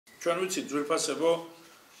ჩვენ ვიცით ძვირფასებო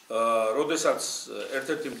როდესაც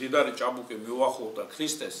ერთ-ერთი მდიდარი ჭაბუკი მიუახლოვდა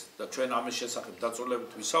ქრისტეს და ჩვენ ამის შესახებ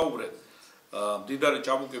დაწვრილებით ვისაუბრეთ მდიდარი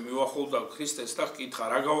ჭაბუკი მიუახლოვდა ქრისტეს და ჰკითხა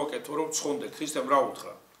რა გავაკეთო რომ ცხონდე ქრისტემ რა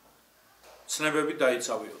უთხრა ცნებები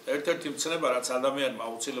დაიცავიოთ ერთ-ერთი მცნება რაც ადამიანმა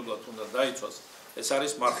აუცილებლად უნდა დაიცვას ეს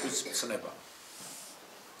არის მარხვის მცნება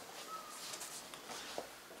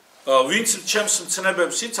ვინც ჩემს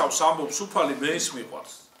მცნებებს იცავს ამბობს უფალი მე ის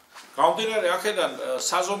მიყვარს გამომდინარე აქედან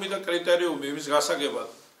საზომი და კრიტერიუმი იმის გასაგებად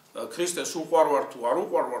ქრისტეს უყვარვარ თუ არ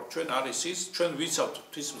უყვარვარ ჩვენ არის ის ჩვენ ვიცავთ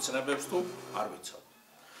ღვთის მცნებებს თუ არ ვიცავთ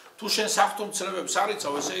თუ შენ საფრთხო მცნებებს არ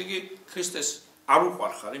იცავ ესე იგი ქრისტეს არ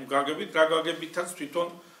უყვარხარ იმ გაგებით რა გაგებითაც თვითონ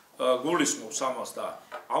გულისხმობს ამას და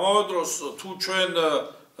ამავე დროს თუ ჩვენ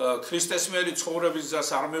ქრისტეს მიერი ცხოვრების გზას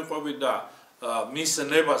არ მივყვებით და მის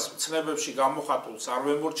ნებას მცნებებში გამოხატულს არ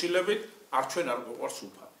ვემორჩილებით არ ჩვენ არ გვყვარს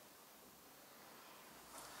უფალი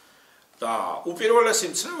და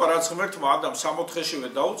უპირველესი მცნება რაც ღმერთმა ადამ სამოთხეშივე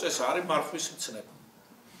დაუწესა არის მარხვის მცნება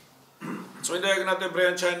წმინდა ეგნატე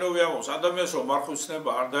ბრიანჩაინოვი ამბობს ადამიანს რომ მარხვის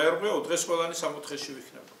მცნება არ დაერღვიო დღეს ყველანი სამოთხეში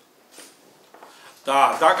ვიქნებოდა და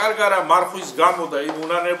დაკარგა რა მარხვის გამო და იმ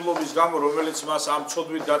უნანებლობის გამო რომელიც მას ამ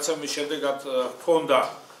ცოდვით გაცემის შედეგად ჰქონდა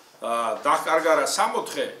დაკარგა რა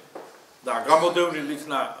სამოთხე და გამოდევნილი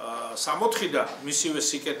იქნა სამოთხიდან მისივე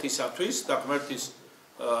სიკეთისათვის და ღმერთის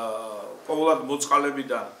ყოველად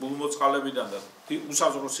მოწყალებიდან, გულმოწყალებიდან და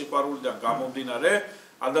უსაზღვრო სიყვარულიდან გამომდინარე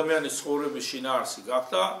ადამიანის ცხოვრების შინაარსი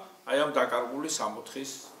გახდა აი ამ დაკარგული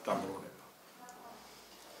სამოთხის დამბრუნება.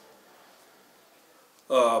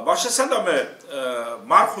 მაშასადამე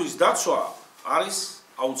მარხვის დაცვა არის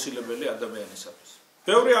აუცილებელი ადამიანისათვის.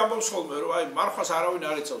 ბევრი ამბობს ხოლმე რომ აი მარხვას არავინ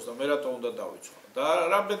არ იცავს და მე რატო უნდა დავიცვა. და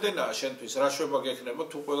რამდენაა შენთვის რა შვება გექნება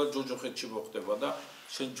თუ ყველა ჯოჯოხეთში მოხდება და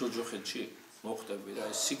შენ ჯოჯოხეთში მოხდები რა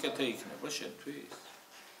ეს სიკეთე იქნება შენთვის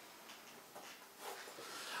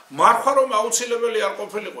მარხვა რომ აუცილებელი არ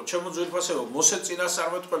ყოფილიყო ჩემო ძვირფასებო მოსე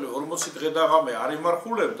წინასწარმეტყველი 40 დღე და ღამე არ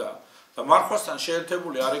იმარხულებდა და მარხვასთან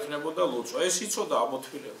შეერთებული არ იქნებოდა ლოცვა ეს იცოდა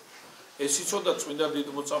ამოთვილება ეს იცოდა წმინდა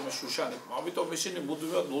დიდმოწამე შუშანი ამიტომ ისინი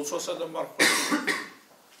მუდმივად ლოცვასა და მარხვას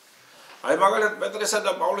აი მაგალითად პეტრესა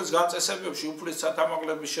და პავლეს განწესებებში უფლის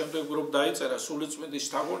სათამაღლების შემდეგ რომ დაიწერა სულიწმინდის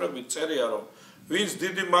შთაგონებით წერია რომ ვინც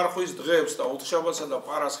დიდი მარხვის დღეებს და ოთხშაბათსა და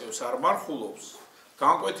პარასხევს არ მარხულობს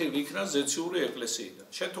განკვეთილი იქნა ზეციური ეკლესიიდან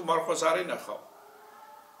შენ თუ მარხვას არ ინახავ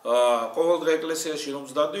ყოველ დღე ეკლესიაში რომ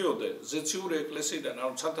დადიოდე ზეციური ეკლესიიდან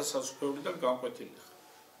არ ცათა საზღვრებიდან განკვეთილი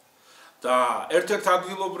და ერთ-ერთ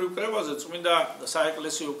ადგილობრივ კრებაზე წმინდა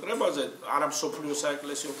საეკლესიო კრებაზე არა მსოფლიო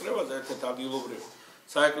საეკლესიო კრებაზე ერთ-ერთ ადგილობრივ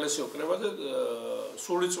საეკლესიო კრებაზე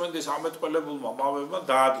სულიწმინდის ამეტყველებულმა მამებმა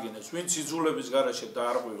დაადგინეს ვინც იძულების გარეშე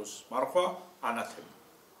დაარღვიოს მარხვა ანათემა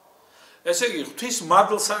ესე იგი ღვთის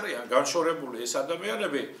მადლს არიან განშორებული ეს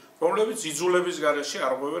ადამიანები რომლებიც იძულების გარეშე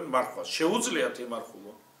არღვევენ მარხვას შეუძლიათ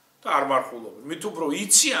იმარხულონ და არ მარხულობენ მით უფრო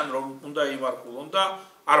იციან რომ უნდა იმარხულონ და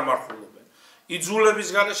არ მარხულობენ იძულების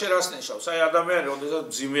გარეშე რას ნიშნავს აი ადამიანი როდესაც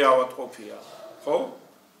მძიმე ავადმყოფია ხო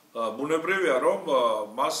ბუნებრივია რომ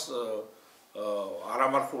მას არ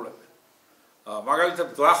ამარხულებენ მაგალითად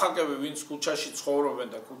გლახაკები ვინც ქუჩაში ცხოვრობენ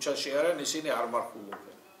და ქუჩაში არიან ისინი არ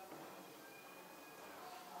მარხულობენ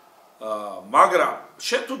მაგრამ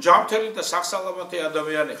შენ თუ ჯამთელი და სახსალამათი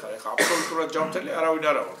ადამიანი ხარ ეხა აბსოლუტურად ჯამთელი არავინ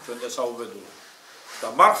არა ვარ ჩვენ და საუბედური და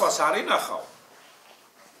მარხვას არ ინახავ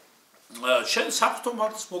შენ საფრთხო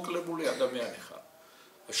მართლს მოკლებული ადამიანი ხარ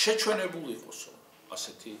შეჩვენებული იყოსო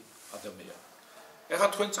ასეთი ადამიანი ეხა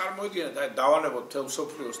თქვენ წარმოიდგინეთ აი დავანებოთ თელ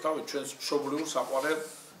სოფლიოს თავი ჩვენს მშობლიურ საყვარელ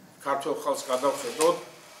ქართველ ხალხს გადავხედოთ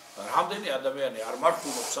რამდენი ადამიანი არ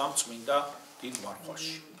მარხულობს ამ წმინდა დიდ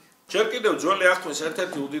მარხვაში ჯერ კიდევ ძველი აღთქმის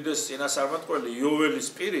ერთ-ერთი უდიდესი წინასწარმეტყველი იოველის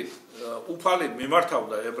პირით უფალი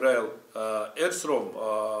მიმართავდა ებრაელ ერს რომ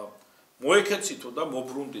მოექეცითო და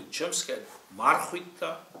მობრუნდით ჩემსკენ მარხვით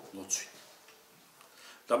და ლოცვით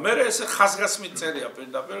და მე ესე ხაზგასმით წერია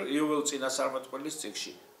პირდაპირ იოველის წინასწარმეტყველის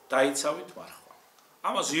წიგნში დაიცავით მარხვა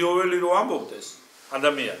ამას იოველი რო ამბობდეს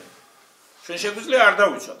ადამიანი ჩვენ შეგვიძლია არ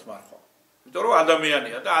დავიცვათ მარხვა იმიტომ რომ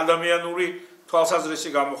ადამიანია და ადამიანური თვალსაზრისი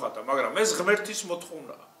გამოხატა მაგრამ ეს ღმერთის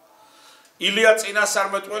მოთხოვნაა ილია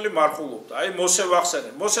წინასწარმეტყველი მარხულობდა აი მოსე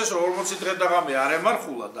ვახსენე მოსეს რო 40 დღე და ღამე არ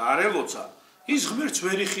ემარხულა და არ ელოცა ის ღმერთს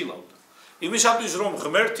ვერ იხილავდა იმისათვის რომ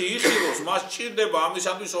ღმერთი იხილოს მას ჭირდება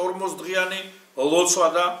ამისათვის 40 დღიანი ლოცვა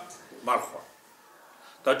და მარხვა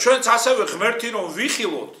და ჩვენც ასევე ღმერთი რომ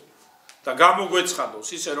ვიხილოთ და გამოგვეცხადოს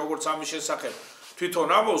ისე როგორც ამის შესახებ თვითონ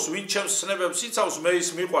ამბობს ვინ ჩემს ცნებებს იცავს მე ის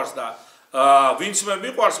მიყვარს და ვინც მე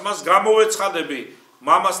მიყვარს მას გამოვეცხადები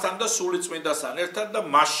მამასთან და სულიწმინდასთან ერთად და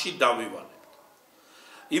მასში დავივანებთ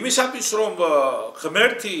იმისათვის რომ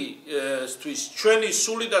ღმერთისთვის ჩვენი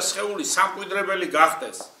სული და სხეული სამკვიდრებელი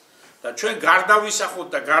გახდეს და ჩვენ გარდავისახოთ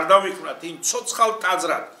და გარდავიქმნათ იმ ცოცხალ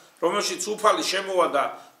ტაძრად, რომელშიც უფალი შემოვა და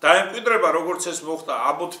დაემკვიდრება, როგორც ეს მოხდა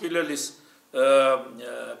აბოთფილელის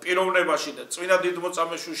პიროვნებაში და წმინდა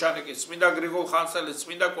დიდმოწამე შუშანიკის, წმინდა გრიგოლ ხანძთელის,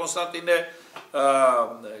 წმინდა კონსტანტინე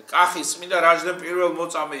კახის, წმინდა რაჯდენ პირველ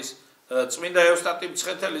მოწამის, წმინდა ევსტატი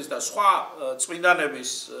მცხეთელის და სხვა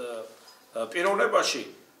წმინდანების პიროვნებაში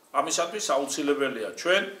ამისათვის აუცილებელია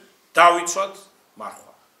ჩვენ დავიცვათ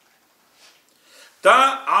მარხვა. და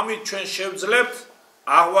ამით ჩვენ შევძლებთ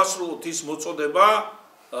აღვასრულოთ ის მოწოდება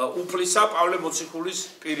უფლისა პავლე მოციქულის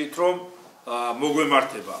პირით რომ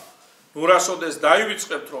მოგვემართება. ნუ რასოდეს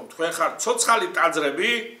დაივიწყებთ რომ თქვენ ხართ ცოცხალი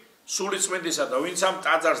ტაძრები სულიწმინდისა და ვინც ამ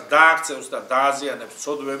ტაძარს დააქცევს და დააზიანებს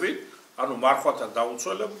ცოდვებით, ანუ მარხვათა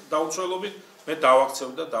დაუცველობით, მე დავაქცევ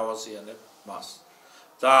და დავაზიანებ მას.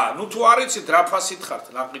 და ნუ თუ არ იცით რა ფასით ხართ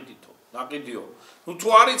ნაყიდიო, ნუ თუ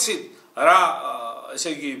არ იცით რა ესე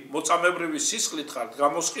იგი მოწამებრივი სისხლით ხართ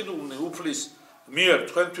გამოსყიდულნი უფლის მიერ,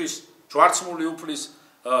 თქვენთვის ჯვარცმული უფლის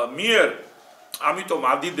მიერ, ამიტომ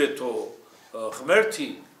ადიდეთო ღმერთი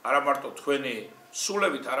არა მარტო თქვენი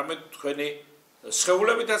სულებით, არამედ თქვენი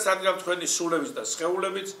სხეულებითაც, რადგან თქვენი სულების და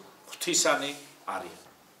სხეულებიც ღვთისანი არიან.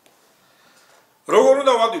 როგორ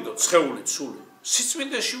უნდა ვადიდოთ სხეულით, სული?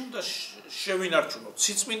 სიწმინდეში უნდა შევინარჩუნოთ,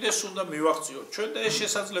 სიწმინდეს უნდა მივაღწიოთ ჩვენ და ეს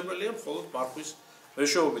შესაძლებელია მხოლოდ მარხვის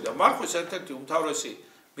მეშვეობით და მარხვის ერთ-ერთი უმთავრესი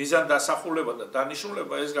მიზანდასახულება და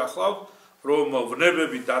დანიშნულება ეს გახლავთ, რომ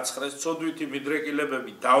ვნებები დაცხრეს, ცოდვითი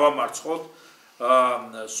მიდრეკილებები დავამარცხოთ,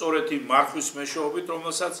 სწორედ იმ მარხვის მეშვეობით,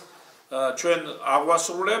 რომელსაც ჩვენ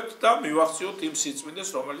აღვასრულებთ და მივაღწიოთ იმ სიწმინდეს,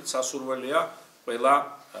 რომელიც სასურველია ყველა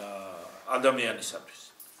ადამიანისათვის.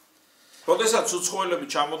 როდესაც უცხოელები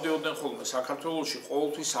ჩამოდიოდნენ ხოლმე საქართველოში,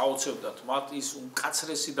 ყოველთვის აოცებდათ მათ ის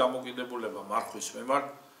უმკაცრესი დამოკიდებულება მარხვის მიმართ,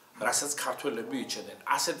 რასაც ქართველები იჩენდნენ.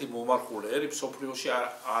 ასეთი მომარხული ერი მსოფლიოში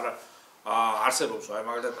არ არსებობს. აი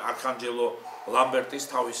მაგალითად არქანჯელო ლამბერტის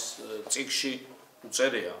თავის წიგნში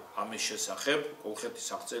უწერია ამის შესახებ კოლხეთის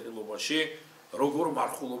აღწერილობაში, როგორ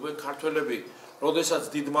მარხულობენ ქართველები.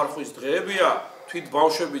 როდესაც დიდ მარხვის დღეებია, თვით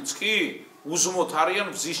ბავშვებიც კი უზმოთ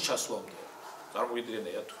არიან მზის ჩასვლამდე.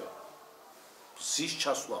 წარმოგიდგენია თქვენ. მზის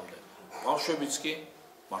ჩასვლამდე ბავშვებიც კი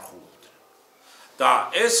მარხულობდნენ.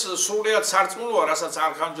 და ეს სრულიად სარწმუნოა, რასაც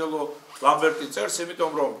არქანჯელო ლამბერტი წერს,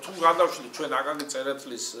 იმიტომ რომ თუ გადავშლით ჩვენ აკაკი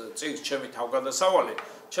წერეთლის წიგნს ჩემი თავგადასავალი,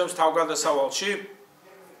 ჩემს თავგადასავალში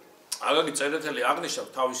აკაკი წერეთელი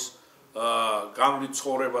აღნიშნავს თავის გამრით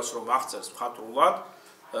ცხოვრებას რომ აღწერს მხატვრულად,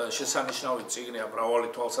 შესანიშნავი წიგნია მრავალი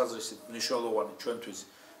თვალსაზრისით მნიშვნელოვანი ჩვენთვის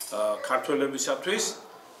ქართველებისათვის.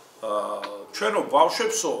 ჩვენო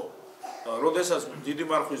ბავშვებსო, როდესაც დიდი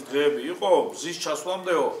მარხვის დღეები იყო, მზის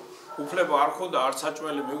ჩასვლამდეო უფლება არ ქონდა არც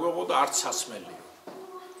საჭმელი მიგვეღო და არც სასმელი.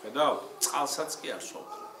 ხედავთ, წყალსაც კი არ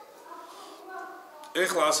სვავდა.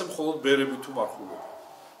 ეხლა ასე მხოლოდ ბერები თუ მარხულობენ.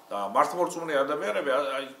 და მართლმორწმუნე ადამიანები,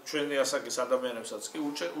 აი ჩვენი ასაკის ადამიანებსაც კი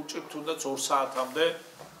უჭირთ თუნდაც 2 საათამდე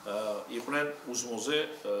იყვნენ უზმოზე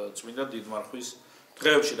წმინდა დიდმარხვის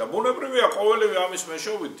დღეებში და ბუნებრივია ყოველივე ამის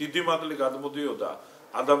მეშვეობით დიდი მადლი გადმოდიოდა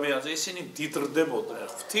ადამიანზე, ისინი მდიდრდებოდნენ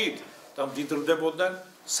ღვთით და მდიდრდებოდნენ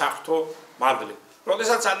საღვთო მადლით.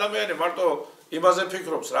 როდესაც ადამიანი მარტო იმაზე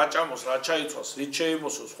ფიქრობს, რა ჭამოს, რა ჩაიცვას, რით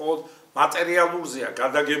შეიმოსოს, მხოლოდ მატერიალურზეა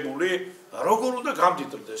გადაგებული, როგორ უნდა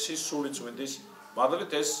გამდიდრდეს ის სული წმინდის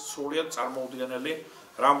მადლით, ეს სრულიად წარმოუდგენელი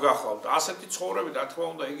რამ გახლავთ. ასეთი ცხოვრები, რა თქმა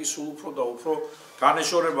უნდა, იგი სულ უფრო და უფრო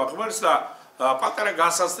განეშორება ღმერთს და პატარა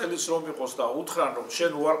განსაცდელის რომ იყოს და უთხრან რომ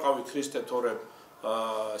შენ უარყავი ქრისტე თორემ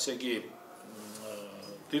ესე იგი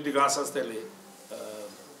დიდი განსაცდელი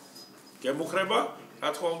გემუხრება, რა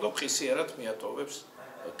თქმა უნდა, ყისიერად მიატოვებს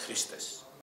ქრისტეს.